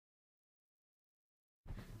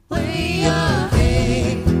Way up,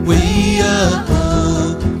 hey, way up,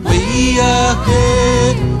 oh, way up,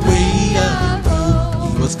 hey, way up,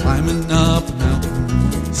 oh. He was climbing up a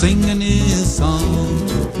mountain, singing his song.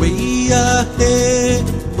 Way up, hey,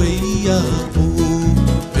 way up,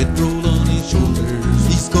 oh. Bedroll on his shoulders,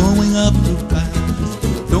 he's going up too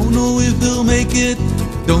fast. Don't know if he'll make it,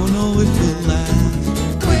 don't know if he'll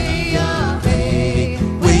last. way up, hey,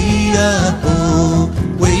 Way up, oh,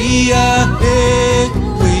 way up, hey,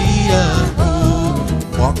 way up,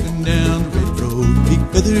 oh. Walking down the red road, big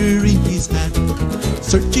feather in his hat,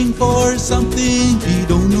 searching for something, he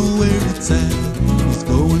don't know where it's at. He's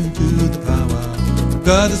going to the powwow,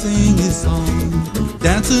 gotta sing his song,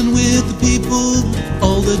 dancing with the people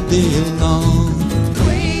all the day long.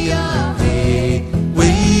 way up, hey,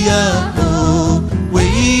 Way up, oh,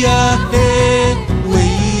 way up, hey,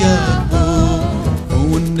 way up, oh.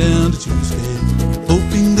 Going down to Tuesday,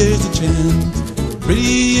 hoping there's a chance.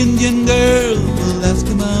 Pretty Indian girl will ask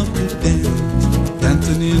him out to dance.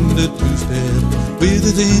 Dancing in the two-step with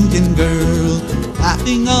his Indian girl,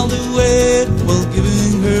 laughing all the way while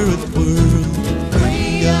giving her a twirl.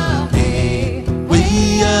 way up, hey,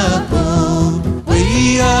 Way up, oh,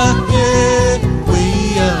 way up, hey,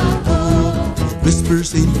 way up, oh.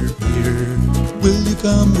 Whispers in her ear, will you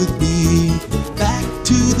come with me back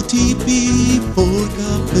to the teepee for a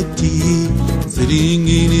cup of tea? Sitting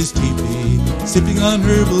in his teepee, sipping on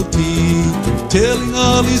herbal tea, telling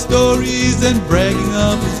all his stories and bragging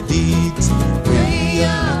of his deeds. way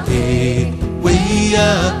up, Hey, way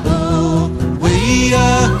up, oh, way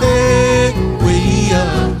up, hey, way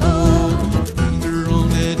up, oh. Later on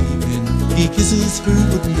that evening, he kisses her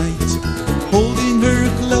goodnight, holding her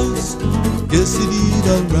close, yes he did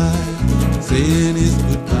alright, saying his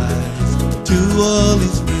goodbyes to all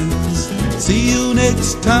his friends. See you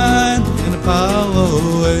next time, and the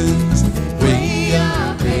powwow ends. Way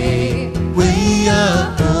up, hey, way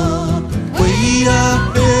up, oh, way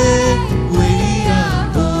up, hey, way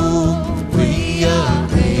up, oh, way up,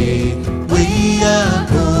 hey, way up,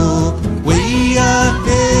 oh, way up,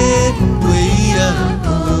 hey, way up,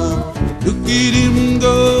 oh. Look at him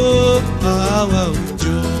go, powwow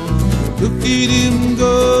Joe. Look at him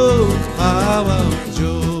go, powwow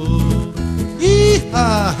Joe.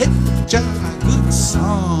 Yee-haw, hey, good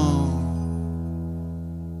song.